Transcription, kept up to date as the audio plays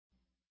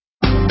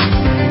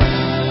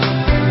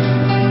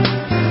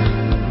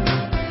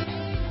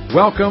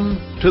Welcome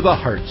to the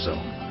Heart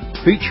Zone,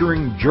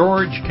 featuring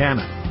George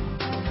Cannon.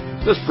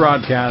 This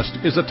broadcast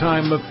is a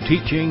time of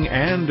teaching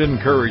and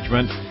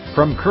encouragement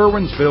from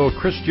Curwensville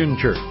Christian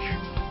Church.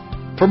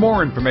 For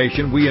more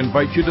information, we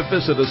invite you to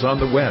visit us on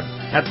the web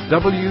at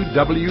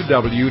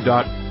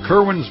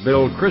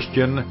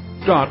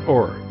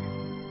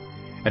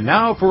www.curwensvillechristian.org. And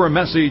now for a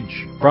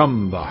message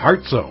from the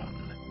Heart Zone.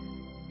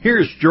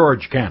 Here's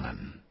George Cannon.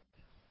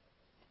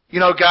 You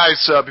know,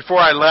 guys, before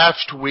I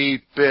left, we've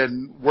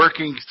been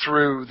working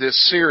through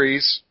this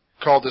series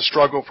called The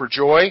Struggle for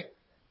Joy,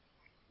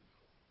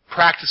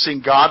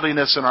 practicing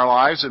godliness in our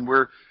lives, and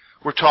we're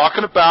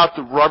talking about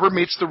the rubber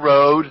meets the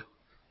road,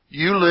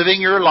 you living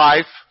your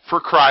life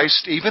for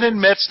Christ, even in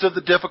midst of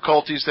the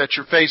difficulties that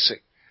you're facing.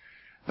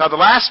 Now, the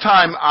last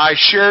time I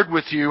shared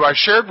with you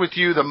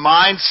the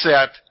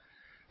mindset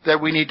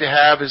that we need to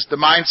have is the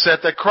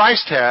mindset that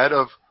Christ had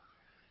of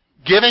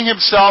giving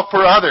himself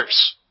for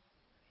others.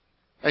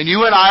 And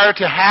you and I are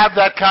to have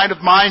that kind of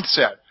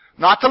mindset.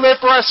 Not to live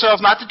for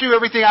ourselves, not to do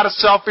everything out of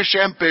selfish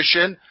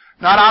ambition,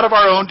 not out of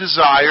our own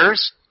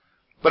desires,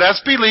 but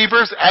as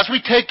believers, as we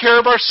take care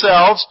of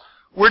ourselves,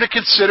 we're to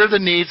consider the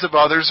needs of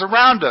others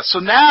around us. So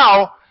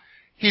now,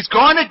 he's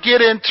going to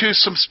get into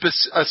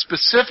a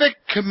specific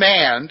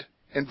command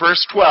in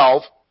verse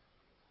 12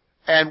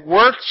 and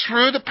work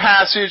through the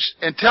passage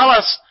and tell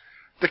us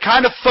the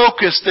kind of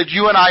focus that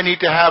you and I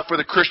need to have for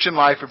the Christian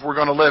life if we're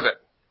going to live it.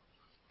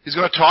 He's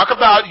going to talk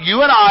about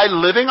you and I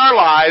living our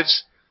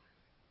lives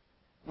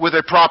with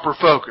a proper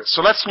focus.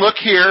 So let's look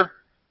here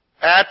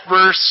at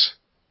verse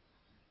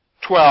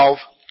 12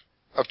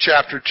 of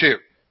chapter 2.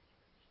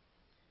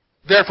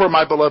 Therefore,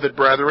 my beloved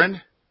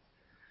brethren,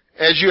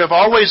 as you have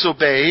always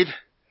obeyed,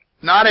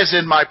 not as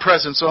in my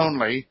presence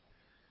only,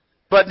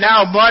 but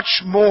now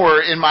much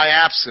more in my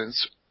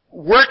absence,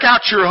 work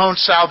out your own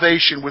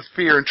salvation with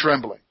fear and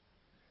trembling.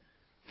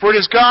 For it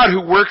is God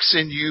who works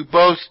in you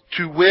both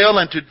to will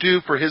and to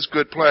do for His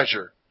good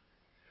pleasure.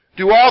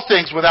 Do all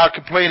things without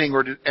complaining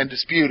and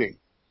disputing,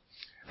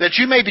 that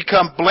you may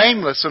become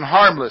blameless and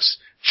harmless,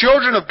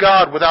 children of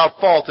God without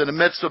fault in the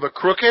midst of a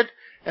crooked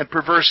and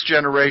perverse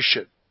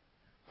generation,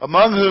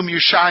 among whom you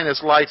shine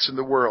as lights in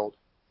the world,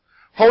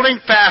 holding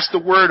fast the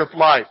word of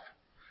life,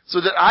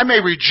 so that I may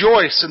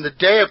rejoice in the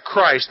day of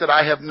Christ that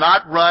I have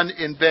not run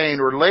in vain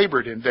or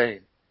labored in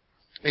vain.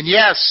 And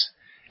yes,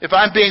 if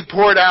I'm being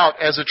poured out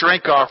as a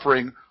drink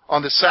offering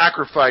on the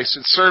sacrifice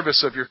and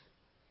service of your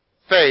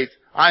faith,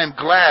 I am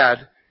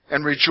glad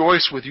and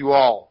rejoice with you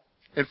all.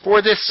 And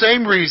for this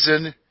same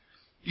reason,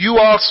 you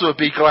also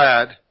be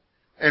glad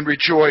and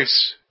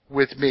rejoice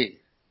with me.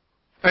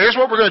 Now here's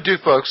what we're going to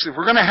do, folks. If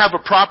we're going to have a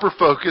proper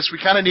focus, we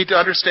kind of need to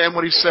understand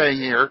what he's saying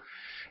here.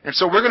 And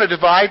so we're going to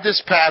divide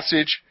this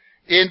passage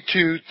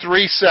into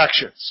three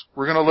sections.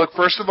 We're going to look,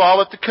 first of all,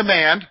 at the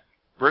command.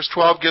 Verse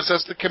 12 gives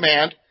us the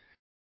command.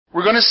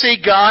 We're going to see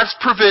God's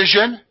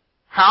provision,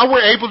 how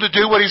we're able to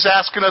do what He's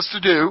asking us to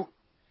do,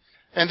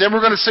 and then we're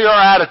going to see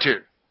our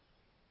attitude.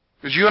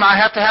 Because you and I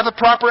have to have the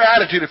proper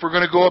attitude if we're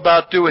going to go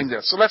about doing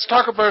this. So let's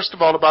talk first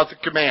of all about the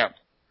command.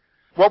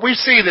 What we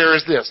see there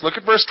is this. Look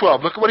at verse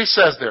 12. Look at what he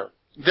says there.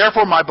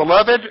 Therefore, my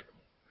beloved,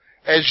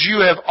 as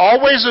you have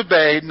always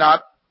obeyed,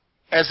 not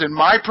as in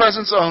my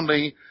presence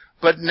only,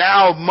 but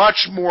now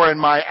much more in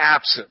my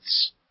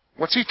absence.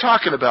 What's he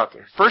talking about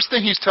there? First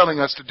thing he's telling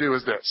us to do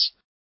is this.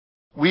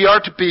 We are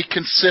to be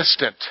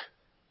consistent.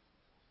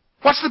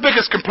 What's the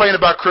biggest complaint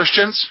about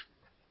Christians?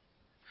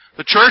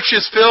 The church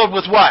is filled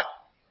with what?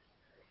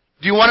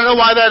 Do you want to know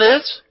why that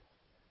is?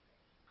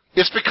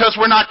 It's because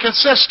we're not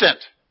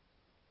consistent.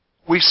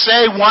 We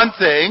say one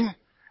thing,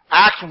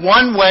 act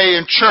one way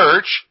in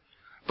church,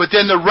 but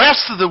then the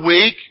rest of the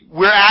week,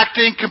 we're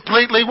acting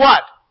completely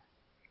what?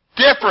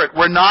 Different.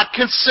 We're not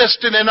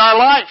consistent in our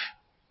life.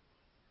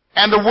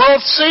 And the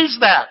world sees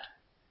that.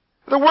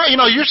 The world,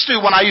 used to,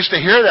 when I used to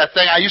hear that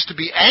thing, I used to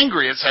be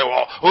angry and say,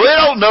 well, they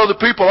don't know the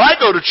people I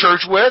go to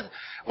church with.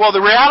 Well,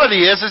 the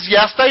reality is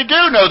yes, they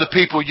do know the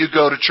people you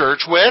go to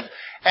church with,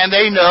 and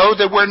they know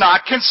that we're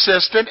not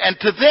consistent, and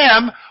to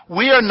them,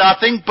 we are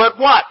nothing but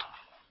what?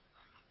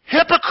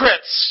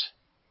 Hypocrites.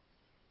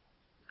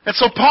 And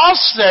so Paul's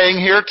saying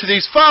here to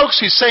these folks,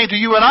 he's saying to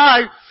you and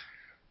I,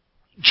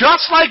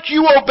 just like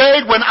you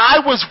obeyed when I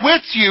was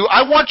with you,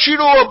 I want you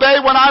to obey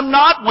when I'm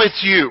not with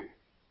you.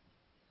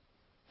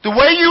 The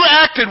way you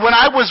acted when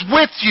I was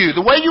with you,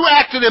 the way you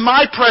acted in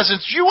my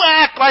presence, you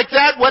act like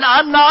that when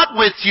I'm not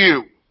with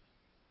you.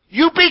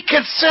 You be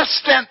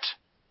consistent.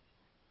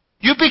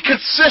 You be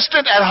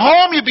consistent at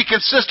home, you be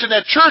consistent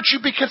at church,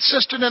 you be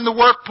consistent in the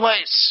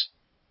workplace.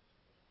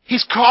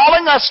 He's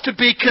calling us to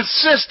be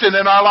consistent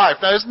in our life.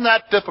 Now, isn't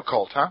that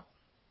difficult, huh?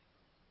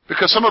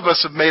 Because some of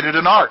us have made it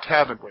an art,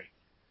 haven't we?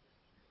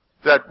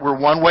 That we're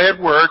one way at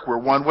work,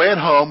 we're one way at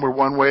home, we're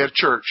one way at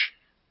church.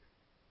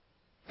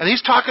 And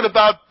he's talking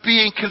about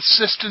being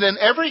consistent in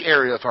every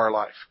area of our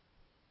life.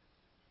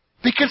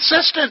 Be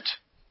consistent.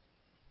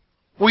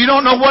 Well, you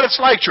don't know what it's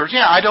like, church.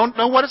 Yeah, I don't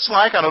know what it's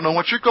like. I don't know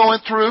what you're going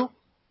through.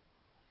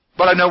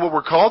 But I know what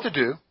we're called to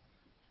do.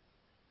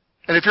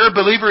 And if you're a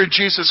believer in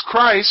Jesus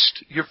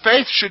Christ, your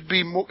faith should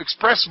be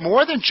expressed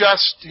more than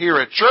just here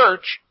at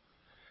church.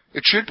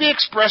 It should be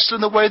expressed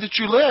in the way that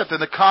you live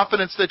and the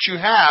confidence that you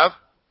have,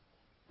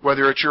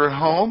 whether it's you're at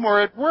home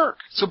or at work.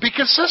 So be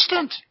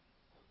consistent.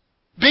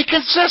 Be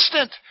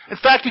consistent. In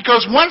fact, he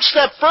goes one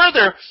step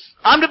further.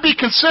 I'm to be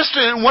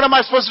consistent, and what am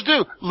I supposed to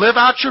do? Live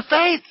out your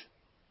faith.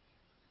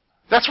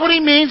 That's what he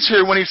means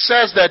here when he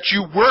says that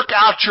you work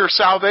out your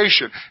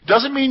salvation.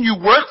 Doesn't mean you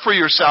work for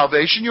your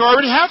salvation. You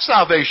already have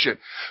salvation.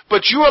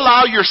 But you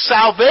allow your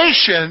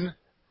salvation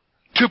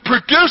to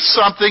produce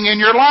something in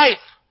your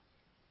life.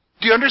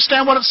 Do you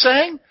understand what I'm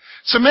saying?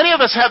 So many of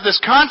us have this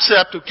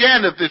concept,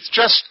 again, if it's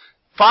just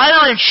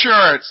fire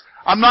insurance.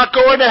 I'm not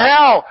going to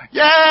hell.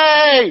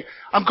 Yay!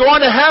 I'm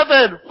going to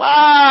heaven.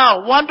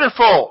 Wow,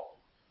 wonderful.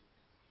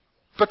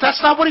 But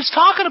that's not what he's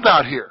talking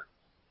about here.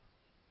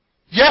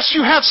 Yes,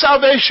 you have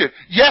salvation.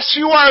 Yes,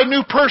 you are a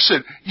new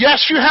person.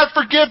 Yes, you have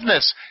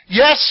forgiveness.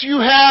 Yes, you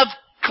have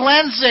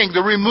cleansing,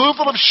 the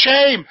removal of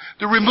shame,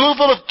 the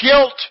removal of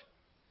guilt.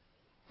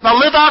 Now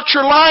live out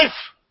your life.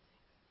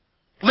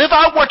 Live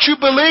out what you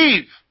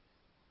believe.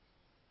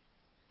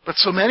 But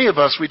so many of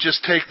us, we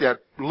just take that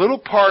little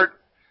part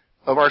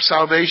of our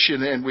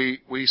salvation and we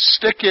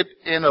stick it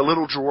in a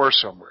little drawer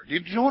somewhere. Do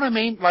you know what I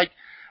mean? Like,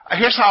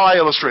 here's how I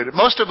illustrate it.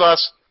 Most of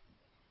us,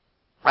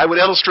 I would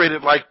illustrate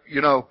it like,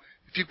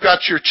 if you've got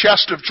your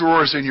chest of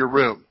drawers in your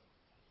room.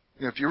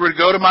 If you were to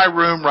go to my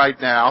room right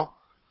now,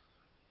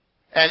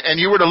 and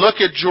you were to look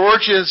at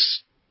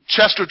George's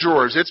chest of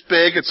drawers, it's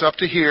big, it's up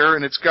to here,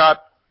 and I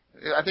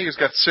think it's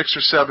got 6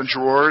 or 7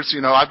 drawers.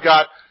 I've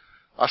got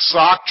a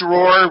sock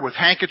drawer with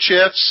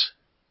handkerchiefs,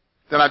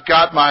 then I've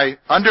got my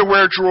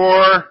underwear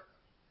drawer,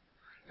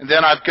 and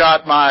then I've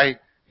got I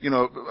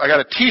got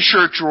a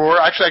t-shirt drawer.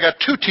 Actually, I got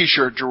 2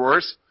 t-shirt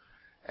drawers.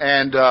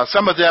 And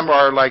some of them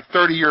are like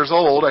 30 years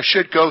old. I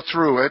should go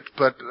through it,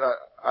 but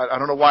I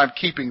don't know why I'm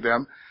keeping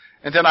them.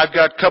 And then I've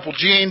got a couple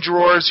jean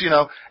drawers,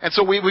 And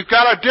so we've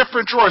got our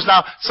different drawers.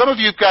 Now, some of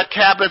you have got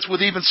cabinets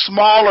with even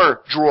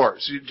smaller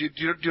drawers. Do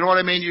you know what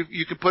I mean?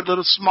 You can put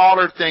little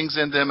smaller things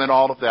in them and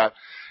all of that.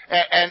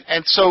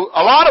 And so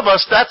a lot of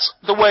us, that's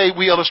the way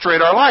we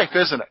illustrate our life,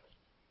 isn't it?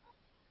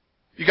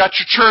 You got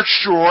your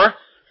church drawer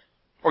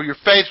or your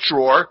faith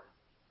drawer.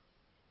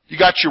 You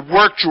got your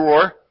work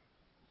drawer.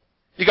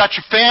 You got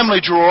your family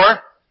drawer.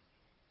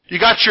 You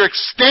got your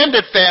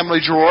extended family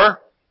drawer.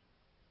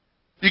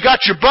 You got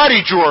your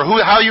buddy drawer,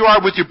 how you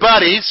are with your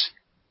buddies.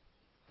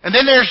 And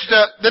then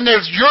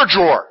there's your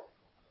drawer,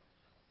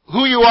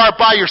 who you are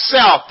by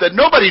yourself that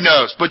nobody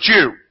knows but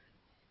you.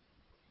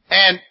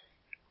 And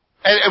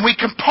we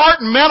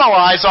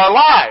compartmentalize our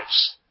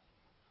lives.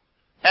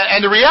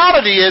 And the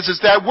reality is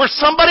that we're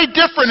somebody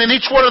different in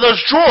each one of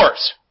those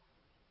drawers.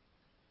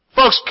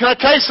 Folks, can I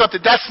tell you something?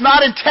 That's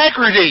not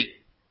integrity.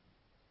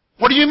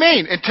 What do you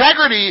mean?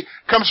 Integrity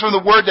comes from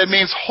the word that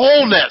means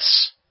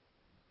wholeness.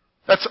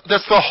 That's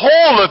the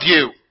whole of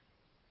you.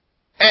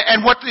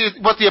 And what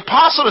the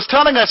apostle is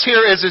telling us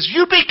here is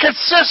you be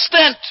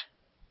consistent.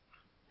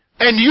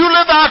 And you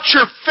live out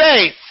your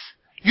faith.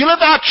 You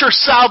live out your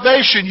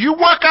salvation. You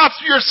work out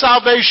your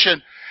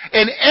salvation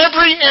in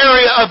every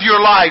area of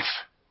your life.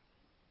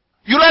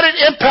 You let it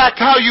impact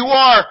how you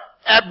are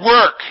at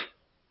work.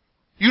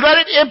 You let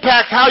it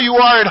impact how you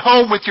are at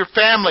home with your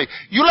family.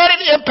 You let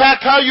it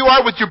impact how you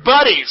are with your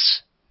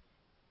buddies.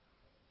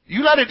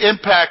 You let it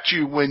impact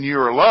you when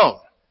you're alone.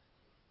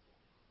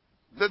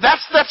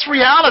 That's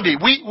reality.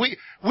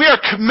 We are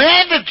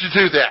commanded to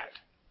do that.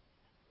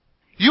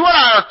 You and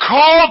I are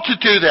called to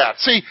do that.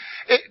 See,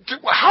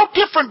 how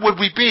different would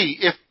we be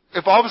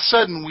if all of a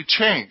sudden we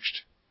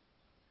changed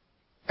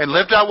and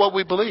lived out what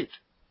we believed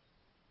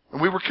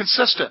and we were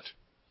consistent?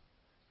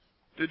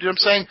 Do you know what I'm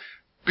saying?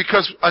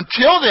 Because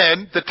until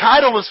then, the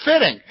title is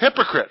fitting.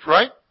 Hypocrite,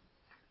 right?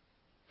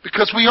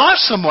 Because we are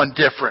someone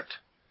different.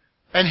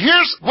 And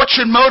here's what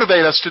should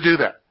motivate us to do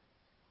that.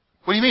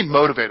 What do you mean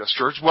motivate us,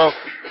 George? Well,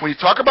 when you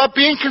talk about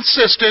being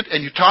consistent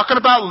and you're talking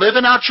about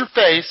living out your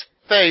faith,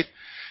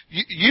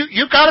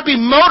 you've got to be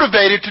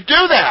motivated to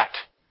do that.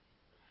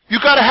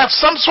 You've got to have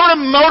some sort of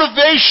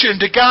motivation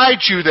to guide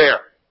you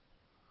there.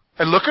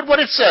 And look at what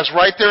it says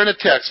right there in the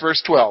text,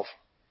 verse 12.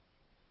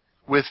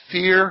 With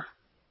fear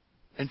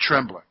and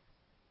trembling.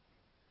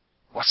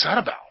 What's that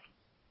about?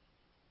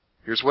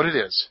 Here's what it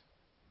is.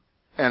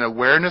 An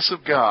awareness of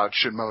God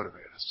should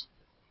motivate us.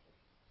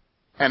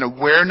 An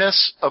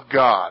awareness of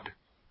God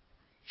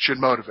should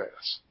motivate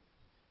us.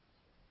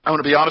 I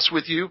want to be honest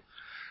with you.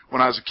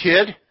 When I was a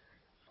kid,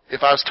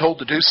 if I was told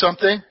to do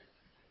something,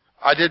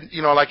 I didn't,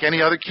 like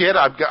any other kid,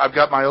 I've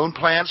got my own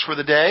plans for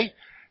the day,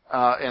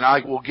 and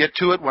I will get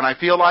to it when I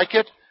feel like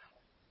it.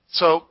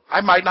 So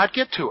I might not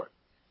get to it.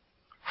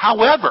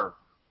 However,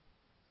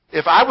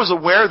 if I was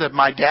aware that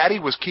my daddy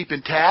was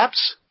keeping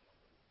tabs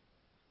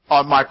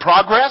on my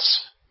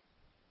progress,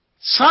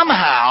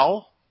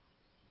 somehow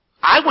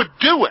I would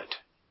do it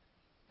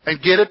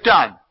and get it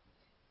done.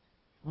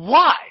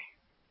 Why?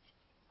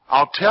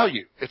 I'll tell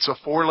you. It's a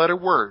 4-letter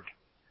word.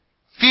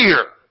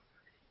 Fear.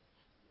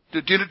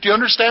 Do you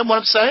understand what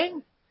I'm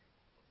saying?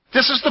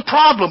 This is the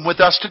problem with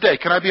us today.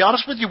 Can I be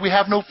honest with you? We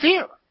have no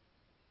fear.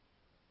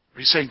 Are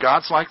you saying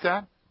God's like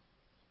that?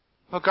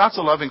 Well, God's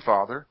a loving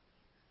Father,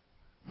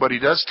 but He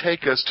does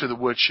take us to the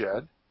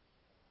woodshed.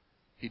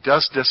 He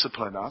does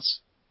discipline us,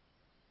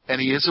 and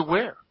He is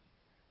aware.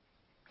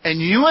 And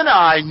you and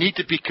I need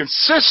to be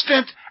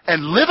consistent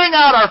and living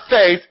out our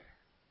faith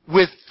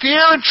with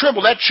fear and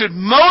tremble. That should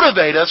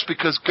motivate us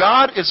because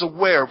God is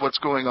aware of what's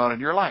going on in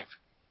your life.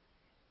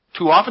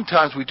 Too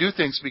oftentimes we do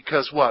things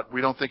because what?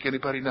 We don't think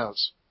anybody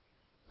knows.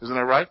 Isn't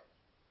that right?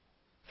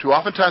 Too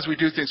oftentimes we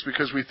do things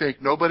because we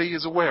think nobody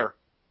is aware.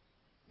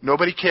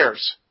 Nobody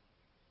cares.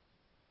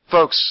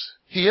 Folks,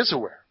 He is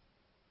aware.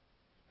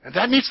 And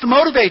that needs to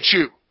motivate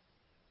you.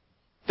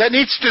 That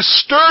needs to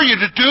stir you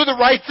to do the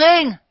right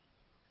thing.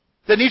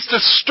 That needs to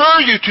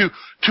stir you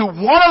to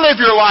want to live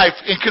your life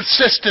in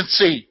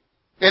consistency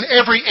in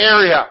every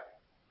area.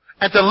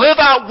 And to live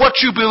out what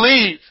you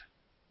believe.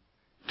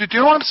 Do you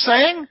know what I'm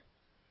saying?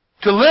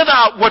 To live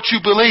out what you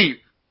believe.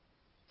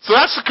 So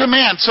that's the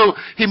command. So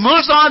He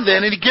moves on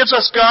then and He gives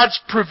us God's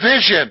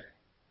provision.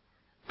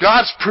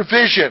 God's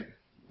provision,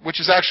 which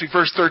is actually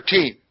verse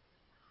 13.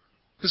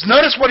 Because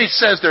notice what He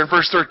says there in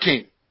verse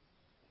 13.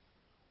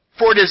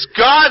 For it is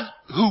God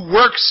who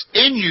works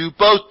in you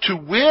both to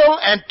will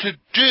and to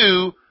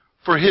do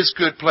for His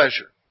good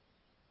pleasure.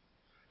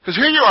 Because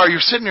here you are, you're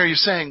sitting there, you're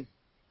saying,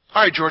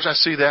 all right, George, I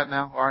see that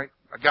now. All right,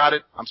 I got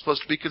it. I'm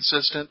supposed to be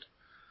consistent.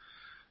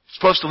 I'm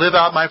supposed to live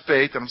out my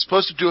faith. I'm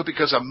supposed to do it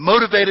because I'm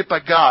motivated by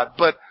God.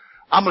 But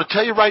I'm going to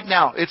tell you right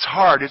now, it's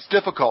hard. It's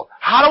difficult.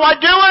 How do I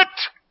do it?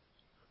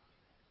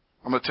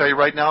 I'm going to tell you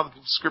right now, the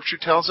Scripture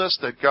tells us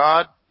that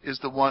God is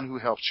the one who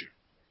helps you.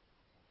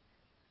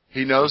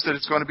 He knows that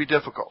it's going to be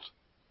difficult.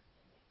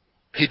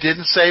 He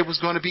didn't say it was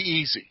going to be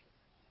easy.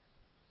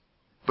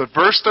 But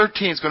verse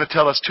 13 is going to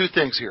tell us two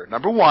things here.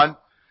 Number one,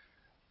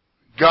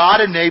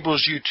 God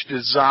enables you to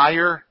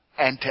desire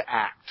and to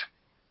act.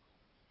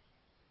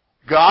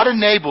 God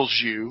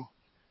enables you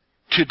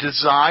to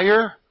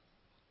desire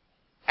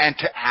and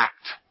to act.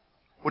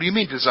 What do you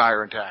mean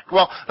desire and to act?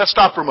 Well, let's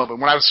stop for a moment.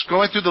 When I was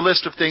going through the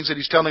list of things that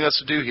He's telling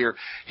us to do here,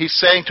 He's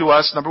saying to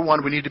us, number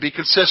one, we need to be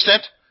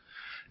consistent.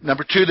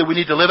 Number two, that we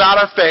need to live out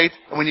our faith,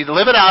 and we need to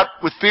live it out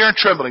with fear and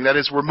trembling. That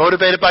is, we're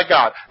motivated by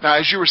God. Now,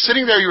 as you were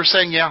sitting there, you were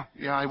saying, yeah,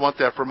 I want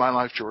that for my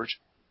life, George.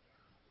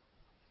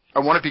 I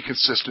want to be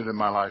consistent in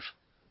my life.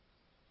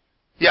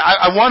 Yeah,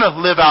 I want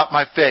to live out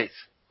my faith.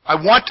 I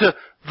want to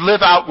live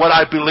out what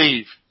I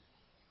believe.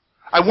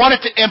 I want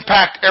it to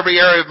impact every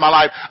area of my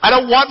life. I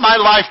don't want my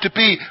life to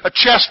be a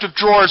chest of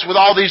drawers with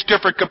all these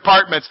different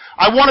compartments.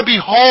 I want to be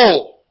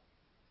whole.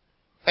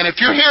 And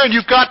if you're here and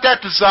you've got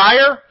that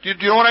desire, do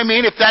you know what I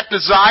mean? If that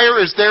desire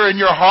is there in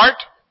your heart,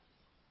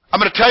 I'm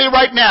going to tell you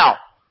right now,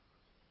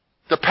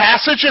 the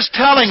passage is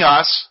telling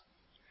us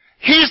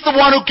He's the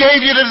one who gave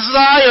you the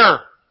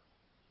desire.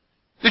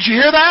 Did you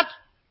hear that?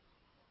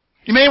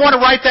 You may want to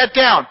write that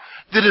down.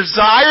 The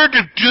desire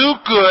to do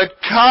good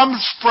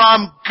comes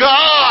from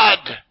God.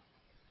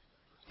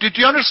 Did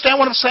you understand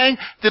what I'm saying?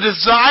 The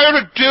desire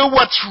to do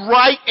what's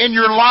right in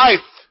your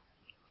life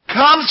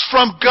comes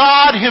from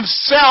God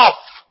Himself.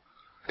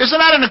 Isn't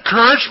that an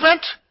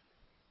encouragement?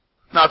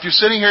 Now, if you're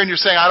sitting here and you're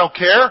saying, I don't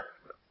care,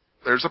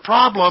 there's a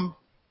problem.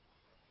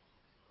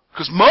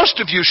 Because most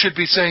of you should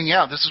be saying,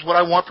 yeah, this is what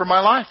I want for my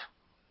life.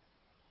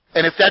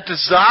 And if that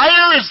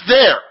desire is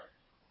there,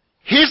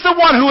 He's the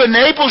one who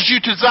enables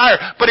you to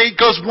desire. But He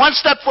goes one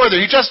step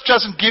further. He just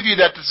doesn't give you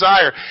that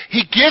desire.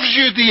 He gives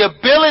you the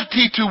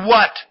ability to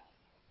what?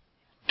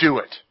 Do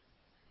it.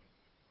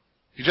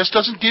 He just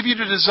doesn't give you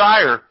the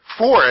desire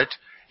for it.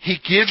 He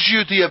gives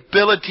you the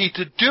ability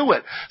to do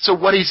it. So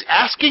what He's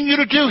asking you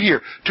to do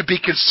here, to be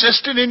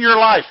consistent in your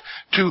life,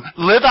 to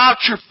live out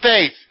your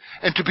faith,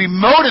 and to be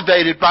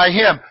motivated by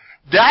Him,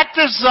 that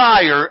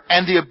desire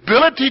and the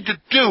ability to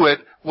do it,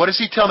 what is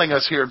He telling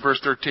us here in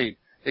verse 13?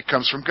 It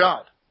comes from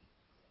God.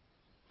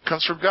 It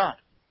comes from God.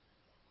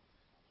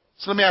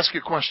 So let me ask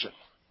you a question.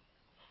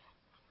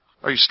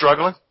 Are you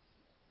struggling?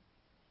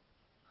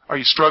 Are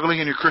you struggling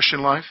in your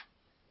Christian life?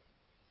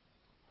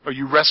 Are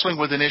you wrestling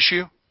with an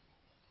issue?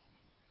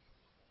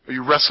 Are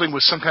you wrestling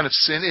with some kind of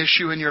sin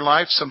issue in your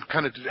life? Some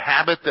kind of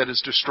habit that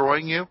is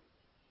destroying you?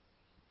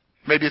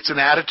 Maybe it's an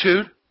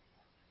attitude.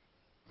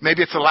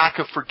 Maybe it's a lack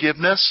of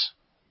forgiveness.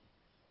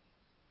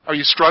 Are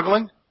you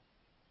struggling?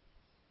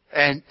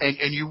 And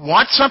you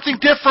want something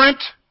different.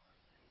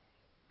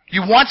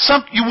 You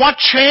want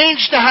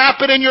change to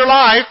happen in your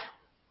life.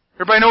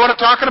 Everybody know what I'm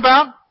talking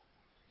about?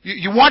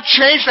 You want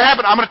change to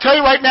happen. I'm going to tell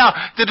you right now,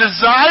 the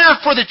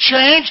desire for the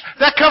change,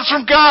 that comes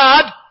from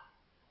God.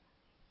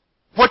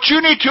 What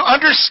you need to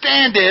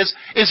understand is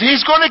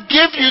He's going to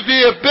give you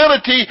the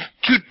ability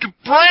to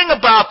bring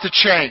about the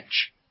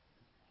change.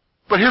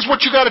 But here's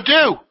what you got to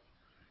do.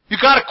 You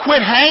got to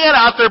quit hanging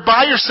out there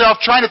by yourself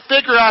trying to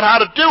figure out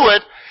how to do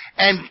it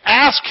and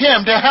ask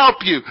Him to help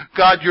you.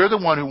 God, You're the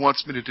one who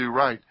wants me to do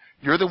right.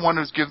 You're the one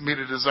who's given me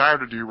the desire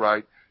to do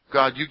right.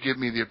 God, You give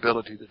me the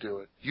ability to do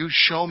it. You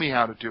show me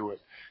how to do it.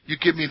 You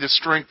give me the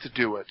strength to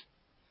do it.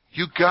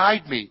 You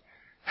guide me.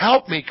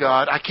 Help me,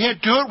 God. I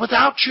can't do it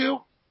without You.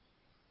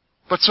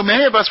 But so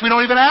many of us, we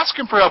don't even ask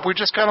Him for help. We're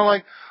just kind of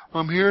like,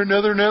 I'm here in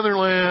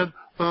Netherland.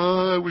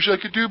 I wish I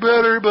could do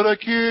better, but I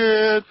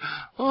can't.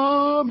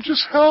 I'm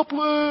just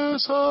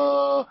helpless.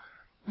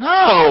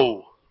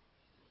 No.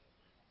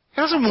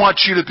 He doesn't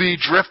want you to be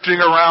drifting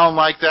around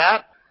like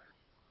that.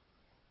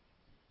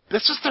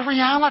 This is the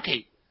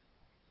reality.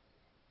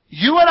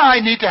 You and I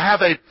need to have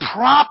a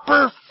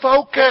proper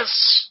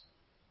focus.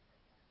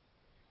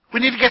 We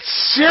need to get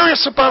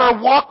serious about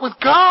our walk with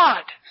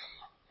God.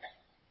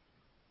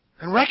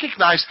 And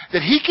recognize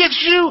that He gives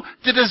you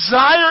the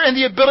desire and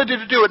the ability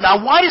to do it.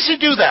 Now, why does He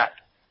do that?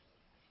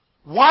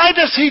 Why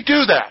does He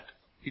do that?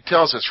 He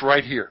tells us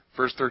right here,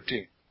 verse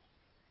 13.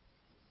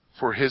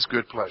 For His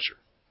good pleasure.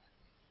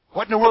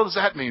 What in the world does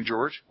that mean,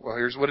 George? Well,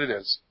 here's what it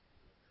is.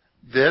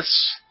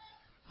 This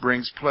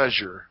brings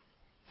pleasure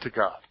to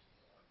God.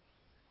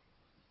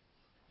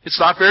 It's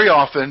not very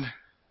often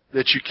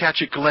that you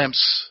catch a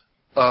glimpse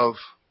of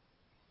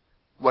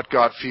what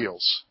God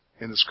feels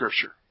in the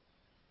Scripture.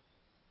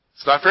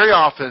 It's not very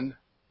often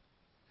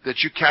that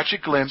you catch a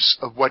glimpse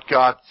of what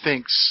God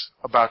thinks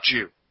about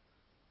you.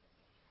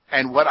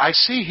 And what I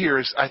see here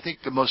is, I think,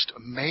 the most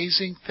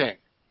amazing thing.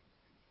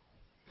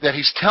 That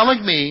He's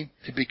telling me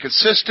to be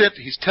consistent,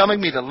 He's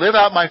telling me to live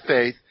out my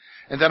faith,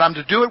 and that I'm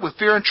to do it with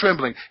fear and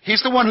trembling.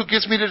 He's the one who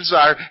gives me the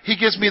desire. He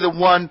gives me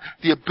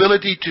the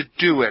ability to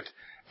do it.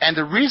 And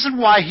the reason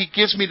why He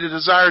gives me the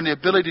desire and the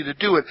ability to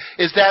do it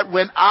is that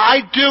when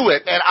I do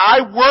it, and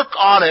I work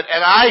on it,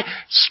 and I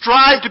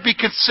strive to be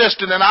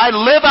consistent, and I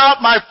live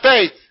out my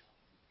faith,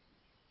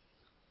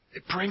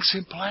 it brings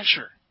Him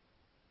pleasure.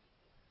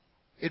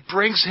 It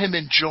brings Him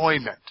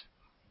enjoyment.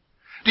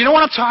 Do you know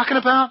what I'm talking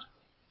about?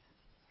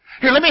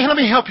 Here, let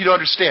me help you to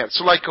understand.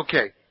 So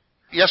okay,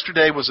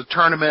 yesterday was a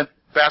tournament,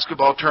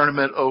 basketball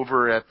tournament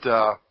over at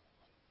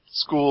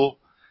school.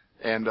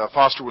 And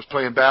Foster was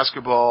playing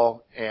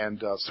basketball,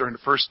 and during the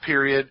first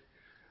period,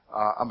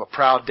 I'm a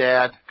proud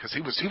dad because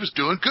he was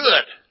doing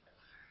good,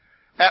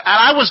 and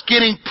I was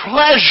getting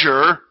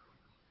pleasure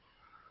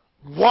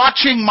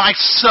watching my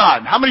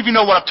son. How many of you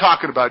know what I'm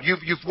talking about?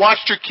 You've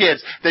watched your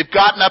kids. They've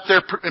gotten up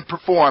there and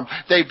performed.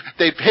 They've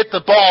hit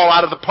the ball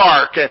out of the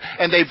park,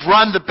 and they've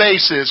run the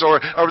bases,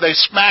 or they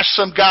smashed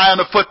some guy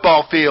on the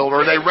football field,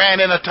 or they ran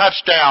in a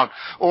touchdown,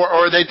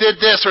 or they did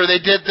this, or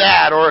they did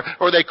that, or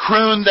they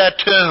crooned that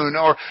tune,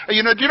 or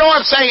do you know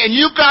what I'm saying? And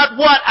you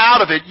got what out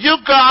of it? You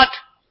got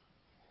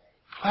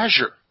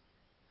pleasure.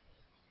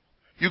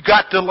 You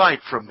got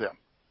delight from them.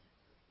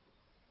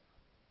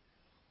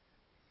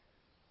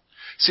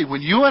 See,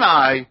 when you and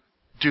I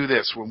do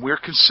this, when we're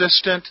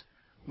consistent,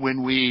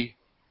 when we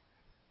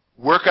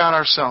work on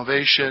our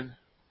salvation,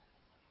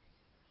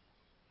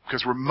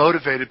 because we're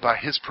motivated by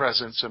His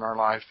presence in our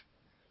life,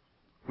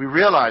 we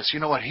realize, you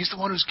know what, He's the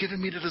one who's given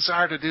me the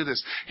desire to do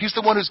this. He's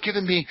the one who's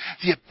given me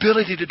the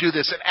ability to do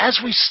this. And as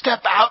we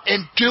step out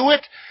and do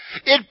it,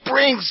 it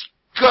brings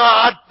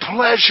God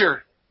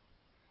pleasure.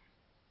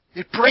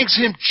 It brings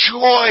Him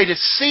joy to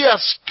see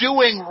us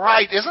doing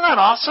right. Isn't that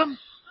awesome?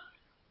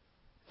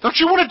 Don't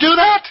you want to do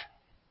that?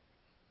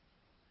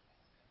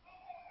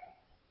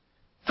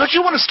 Don't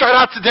you want to start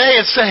out today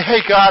and say,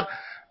 hey, God,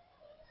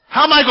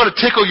 how am I going to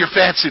tickle your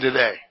fancy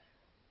today?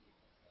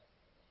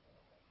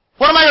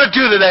 What am I going to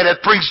do today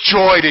that brings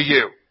joy to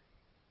you?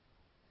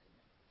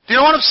 Do you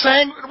know what I'm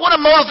saying? What a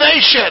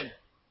motivation.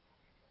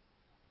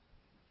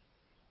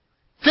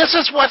 This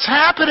is what's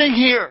happening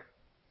here.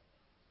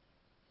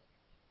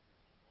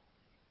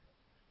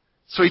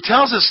 So He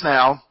tells us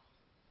now,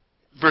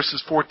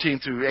 verses 14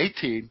 through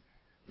 18,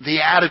 the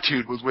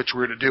attitude with which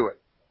we're to do it.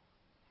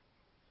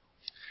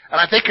 And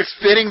I think it's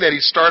fitting that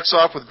He starts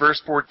off with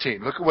verse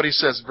 14. Look at what He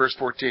says in verse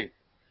 14.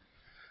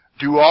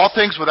 Do all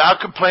things without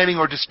complaining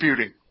or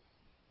disputing.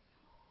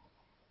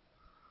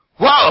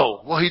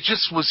 Whoa! Well, He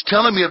just was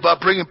telling me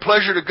about bringing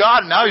pleasure to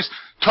God, and now He's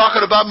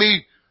talking about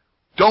me,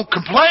 don't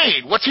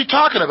complain. What's He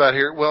talking about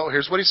here? Well,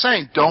 here's what He's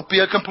saying. Don't be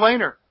a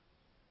complainer.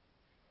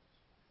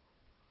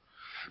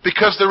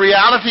 Because the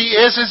reality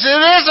is it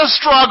is a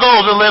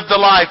struggle to live the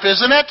life,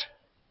 isn't it?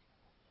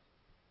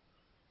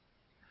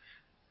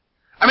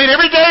 I mean,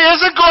 every day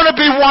isn't going to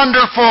be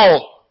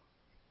wonderful.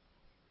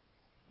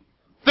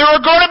 There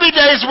are going to be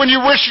days when you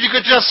wish you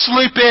could just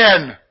sleep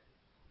in.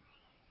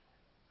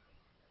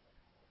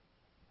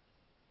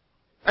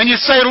 And you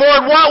say,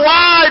 Lord,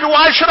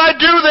 why should I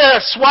do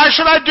this? Why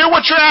should I do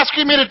what you're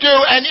asking me to do?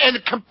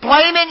 And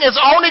complaining is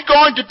only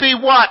going to be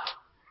what?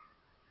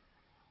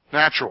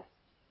 Natural.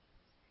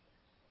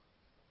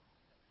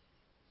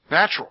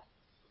 Natural.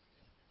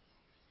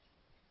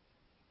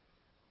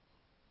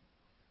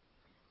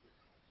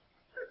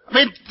 I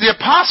mean, the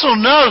apostle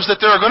knows that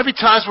there are going to be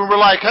times when we're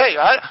like, hey,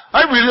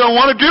 I really don't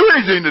want to do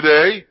anything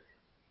today.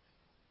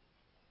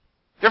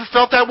 You ever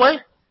felt that way?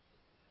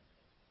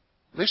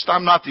 At least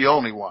I'm not the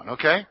only one,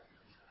 okay?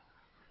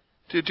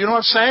 Do you know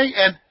what I'm saying?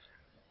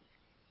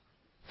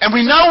 And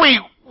we know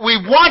we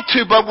want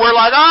to, but we're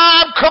like,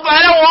 I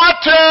don't want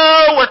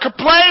to. We're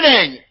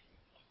complaining.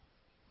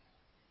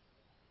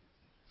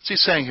 What's he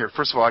saying here?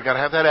 First of all, I got to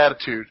have that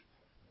attitude.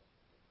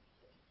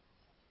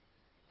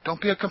 Don't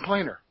be a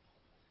complainer.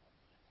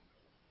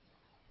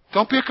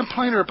 Don't be a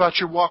complainer about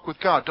your walk with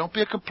God. Don't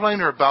be a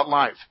complainer about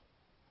life.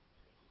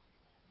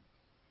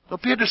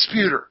 Don't be a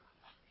disputer.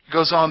 He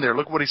goes on there.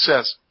 Look what he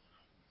says.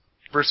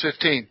 Verse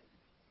 15.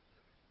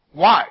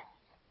 Why?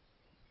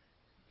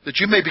 That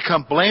you may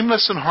become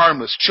blameless and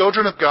harmless,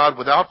 children of God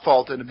without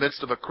fault in the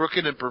midst of a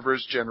crooked and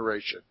perverse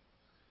generation.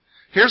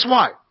 Here's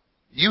why.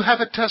 You have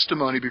a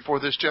testimony before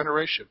this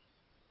generation.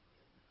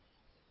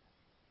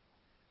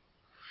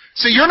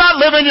 See, you're not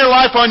living your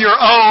life on your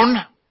own.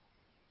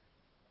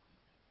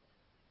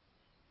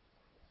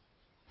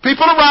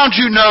 People around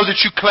you know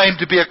that you claim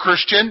to be a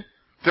Christian.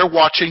 They're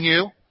watching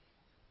you.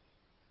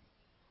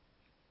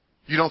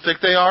 You don't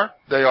think they are?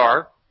 They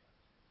are.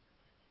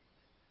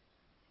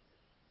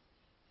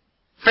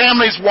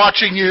 Family's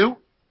watching you.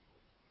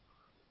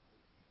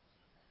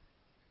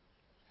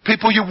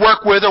 People you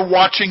work with are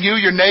watching you.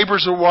 Your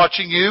neighbors are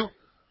watching you.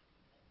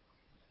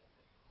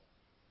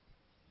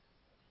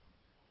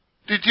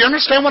 Do you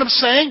understand what I'm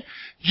saying?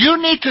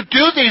 You need to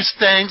do these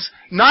things,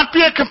 not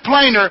be a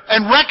complainer,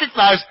 and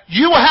recognize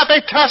you have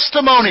a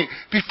testimony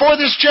before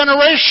this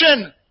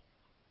generation.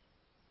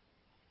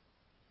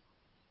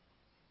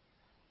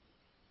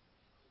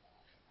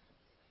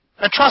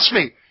 And trust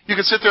me, you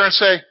can sit there and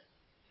say,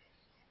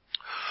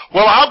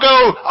 well, I'll go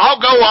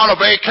on a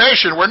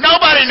vacation where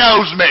nobody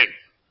knows me.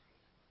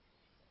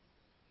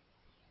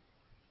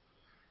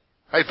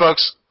 Hey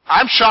folks,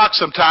 I'm shocked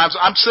sometimes.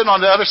 I'm sitting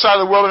on the other side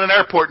of the world in an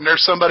airport and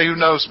there's somebody who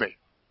knows me.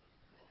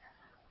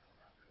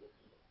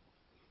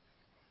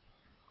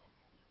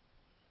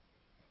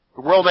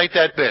 The world ain't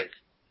that big.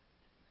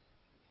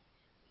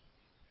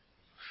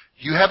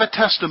 You have a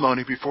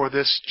testimony before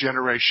this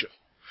generation.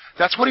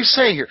 That's what he's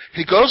saying here.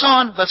 He goes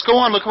on. Let's go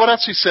on. Look what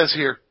else he says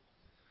here.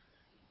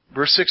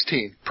 Verse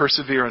 16.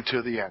 Persevere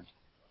until the end.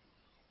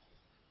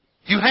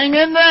 You hang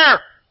in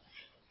there.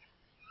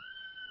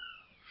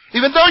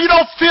 Even though you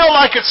don't feel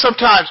like it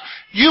sometimes,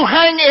 you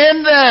hang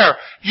in there.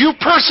 You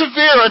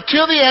persevere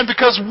until the end,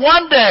 because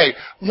one day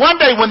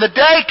when the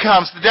day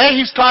comes, the day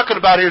he's talking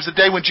about here is the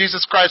day when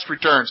Jesus Christ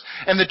returns,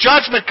 and the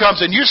judgment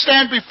comes and you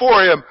stand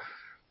before him,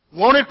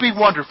 won't it be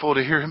wonderful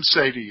to hear him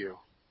say to you,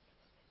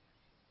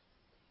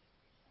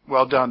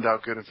 well done, thou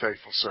good and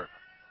faithful servant.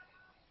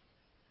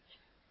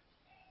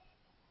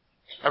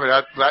 I mean,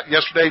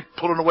 yesterday,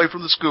 pulling away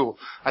from the school,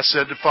 I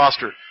said to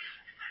Foster,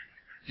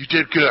 you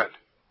did good.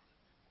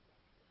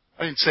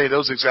 I didn't say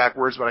those exact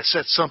words, but I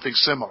said something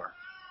similar.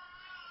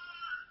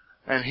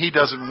 And he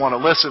doesn't want to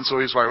listen, so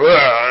he's like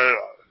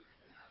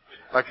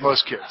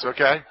most kids,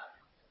 okay?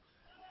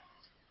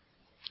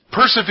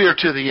 Persevere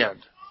to the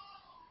end.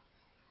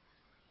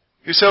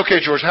 You say, okay,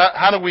 George,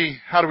 how do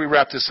we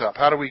wrap this up?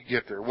 How do we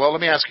get there? Well,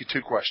 let me ask you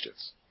two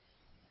questions.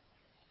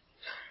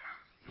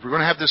 If we're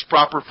going to have this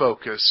proper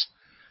focus,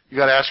 you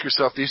got to ask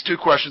yourself these two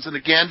questions. And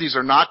again, these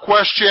are not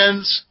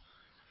questions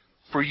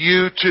for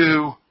you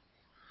to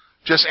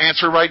just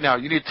answer right now.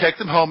 You need to take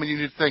them home and you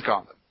need to think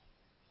on them.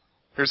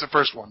 Here's the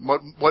first one.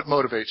 What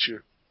motivates you?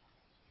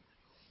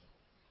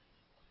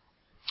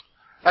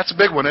 That's a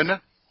big one, isn't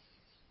it?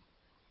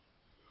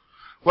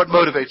 What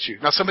motivates you?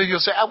 Now some of you will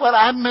say, well,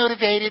 I'm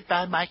motivated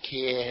by my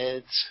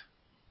kids.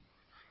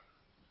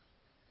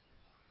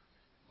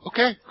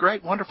 Okay,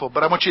 great, wonderful.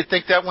 But I want you to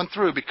think that one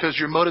through, because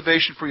your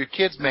motivation for your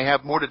kids may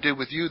have more to do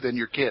with you than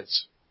your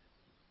kids.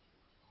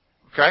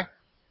 Okay?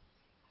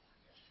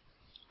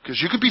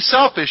 Because you could be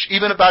selfish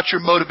even about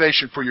your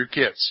motivation for your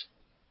kids.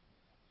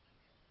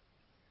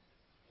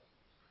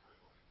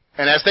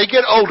 And as they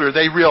get older,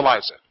 they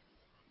realize it.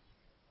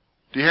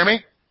 Do you hear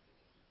me?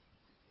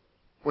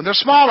 When they're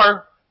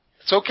smaller,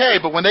 it's okay.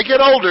 But when they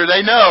get older,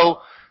 they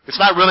know it's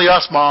not really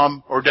us,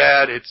 Mom or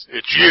Dad. It's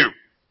you.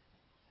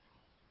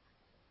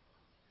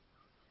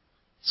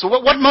 So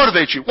what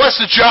motivates you? What's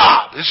the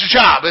job? It's a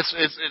job.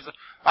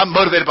 I'm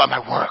motivated by my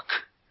work.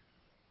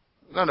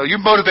 No, you're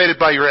motivated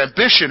by your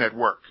ambition at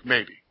work,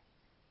 maybe.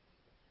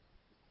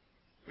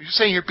 You're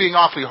saying you're being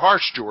awfully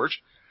harsh,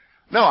 George.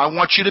 No, I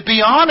want you to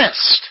be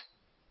honest.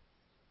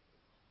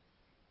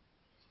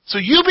 So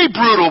you be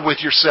brutal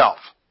with yourself.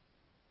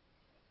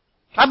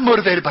 I'm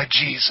motivated by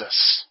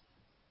Jesus.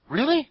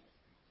 Really?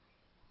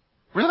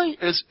 Really?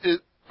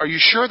 Are you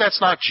sure that's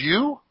not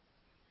you?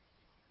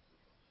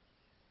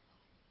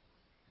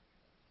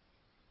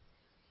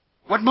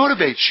 What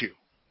motivates you?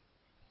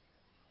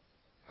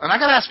 And I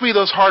got to ask me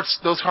those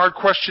hard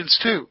questions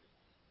too.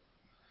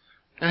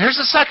 And here's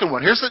the second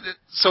one.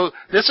 So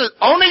this is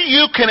only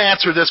you can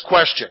answer this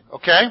question,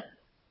 okay?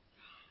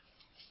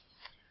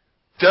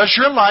 Does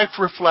your life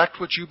reflect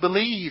what you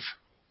believe?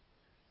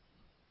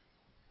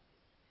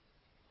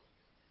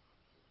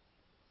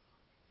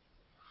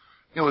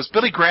 You know, it was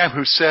Billy Graham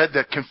who said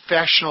that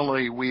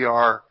confessionally we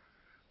are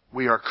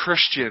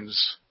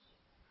Christians,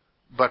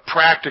 but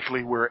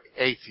practically we're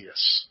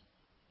atheists.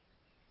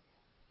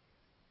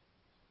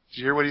 Did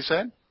you hear what he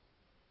said?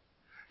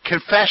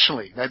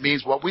 Confessionally, that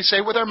means what we say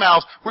with our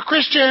mouths, we're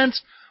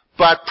Christians,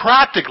 but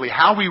practically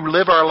how we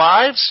live our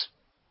lives,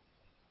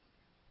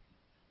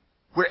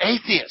 we're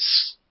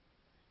atheists.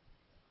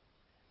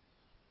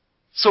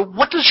 So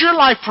what does your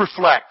life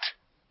reflect?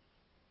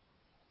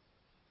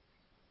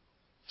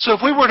 So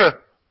if we were to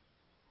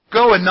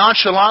go and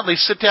nonchalantly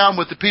sit down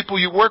with the people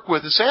you work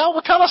with and say, oh,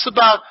 well, tell us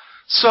about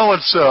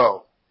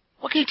so-and-so.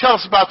 What can you tell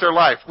us about their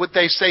life? Would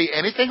they say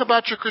anything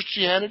about your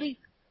Christianity?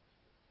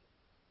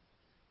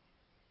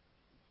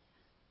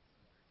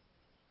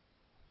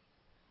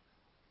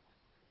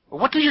 Well,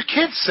 what do your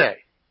kids say?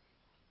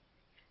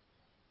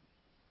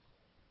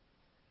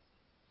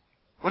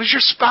 What does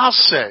your spouse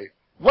say?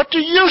 What do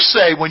you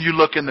say when you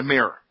look in the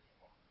mirror?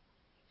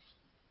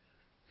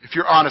 If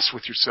you're honest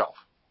with yourself.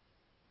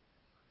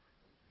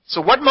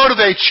 So what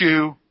motivates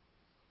you?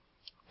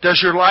 Does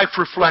your life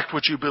reflect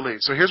what you believe?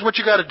 So here's what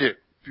you got to do.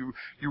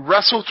 You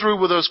wrestle through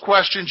with those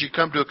questions, you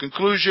come to a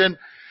conclusion,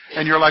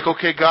 and you're like,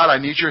 okay, God, I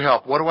need your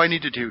help. What do I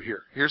need to do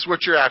here? Here's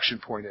what your action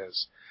point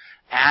is.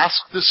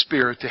 Ask the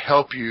Spirit to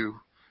help you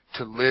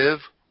to live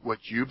what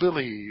you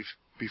believe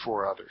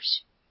before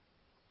others.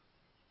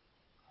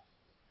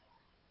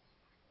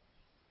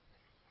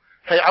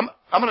 Hey, I'm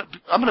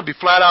going to be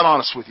flat out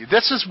honest with you.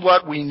 This is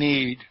what we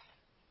need,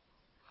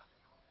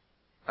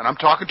 and I'm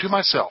talking to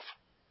myself.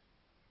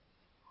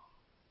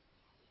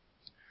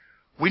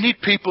 We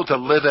need people to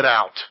live it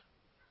out,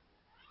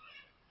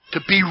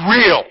 to be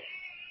real.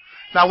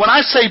 Now, when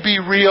I say be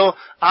real,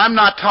 I'm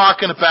not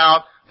talking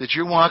about that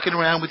you're walking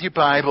around with your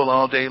Bible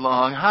all day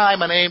long. Hi,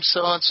 my name's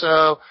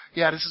so-and-so.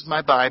 Yeah, this is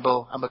my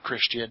Bible. I'm a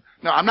Christian.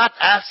 No, I'm not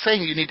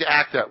saying you need to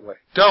act that way.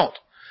 Don't.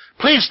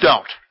 Please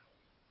don't.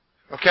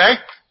 Okay?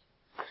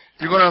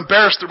 You're going to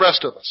embarrass the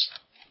rest of us.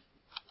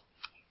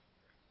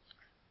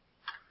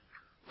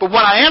 But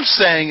what I am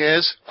saying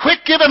is, quit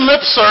giving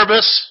lip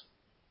service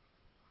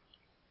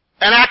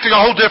and acting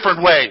a whole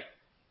different way.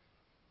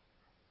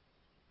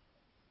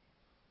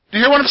 Do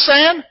you hear what I'm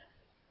saying?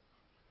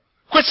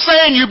 Quit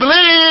saying you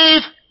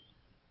believe,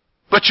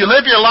 but you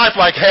live your life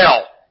like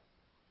hell.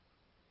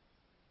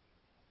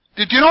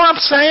 Do you know what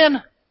I'm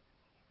saying?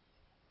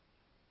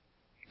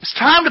 It's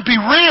time to be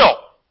real.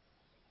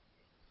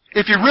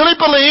 If you really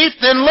believe,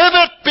 then live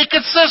it. Be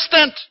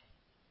consistent.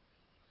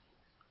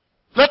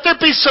 Let there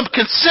be some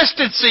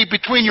consistency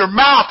between your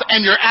mouth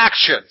and your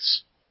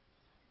actions.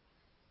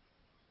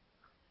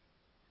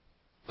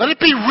 Let it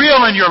be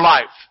real in your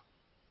life.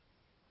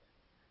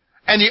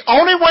 And the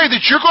only way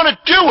that you're going to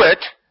do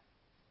it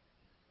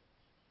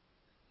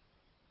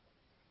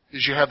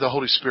is you have the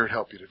Holy Spirit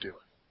help you to do it.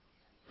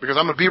 Because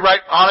I'm going to be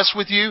right honest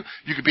with you.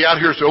 You could be out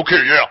here and say,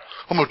 okay, yeah,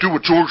 I'm going to do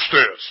what George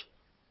says.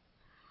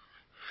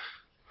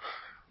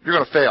 You're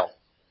going to fail.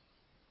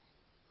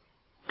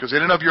 Because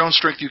in and of your own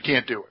strength, you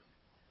can't do it.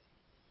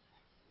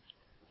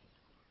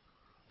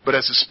 But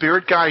as the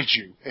Spirit guides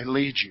you and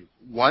leads you,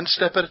 one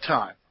step at a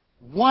time,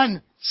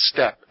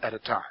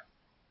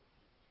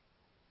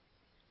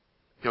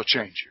 He'll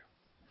change you.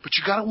 But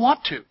you got to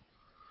want to.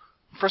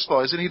 First of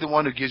all, isn't He the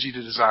one who gives you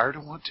the desire to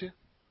want to?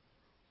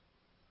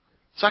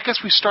 So I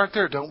guess we start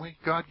there, don't we?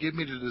 God, give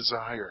me the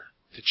desire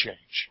to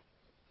change.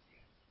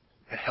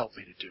 And help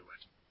me to do it.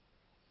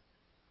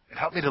 And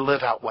help me to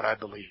live out what I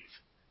believe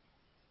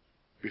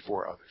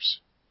before others.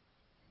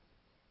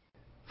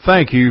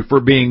 Thank you for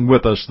being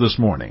with us this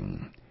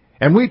morning.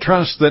 And we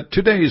trust that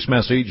today's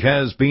message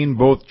has been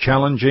both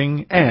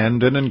challenging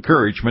and an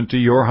encouragement to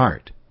your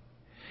heart.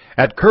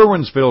 At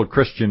Curwensville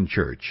Christian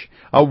Church,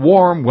 a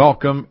warm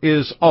welcome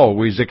is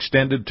always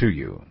extended to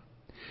you.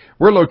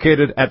 We're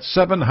located at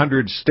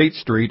 700 State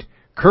Street,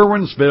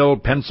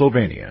 Curwensville,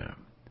 Pennsylvania.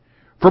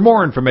 For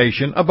more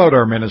information about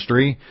our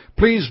ministry,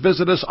 please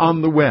visit us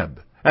on the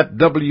web at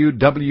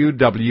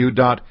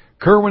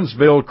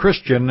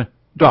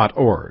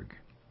www.curwensvillechristian.org.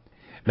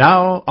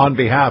 Now, on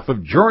behalf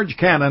of George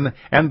Cannon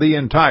and the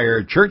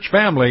entire church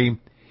family,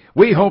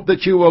 we hope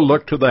that you will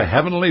look to the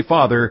Heavenly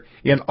Father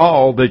in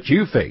all that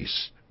you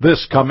face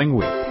this coming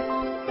week.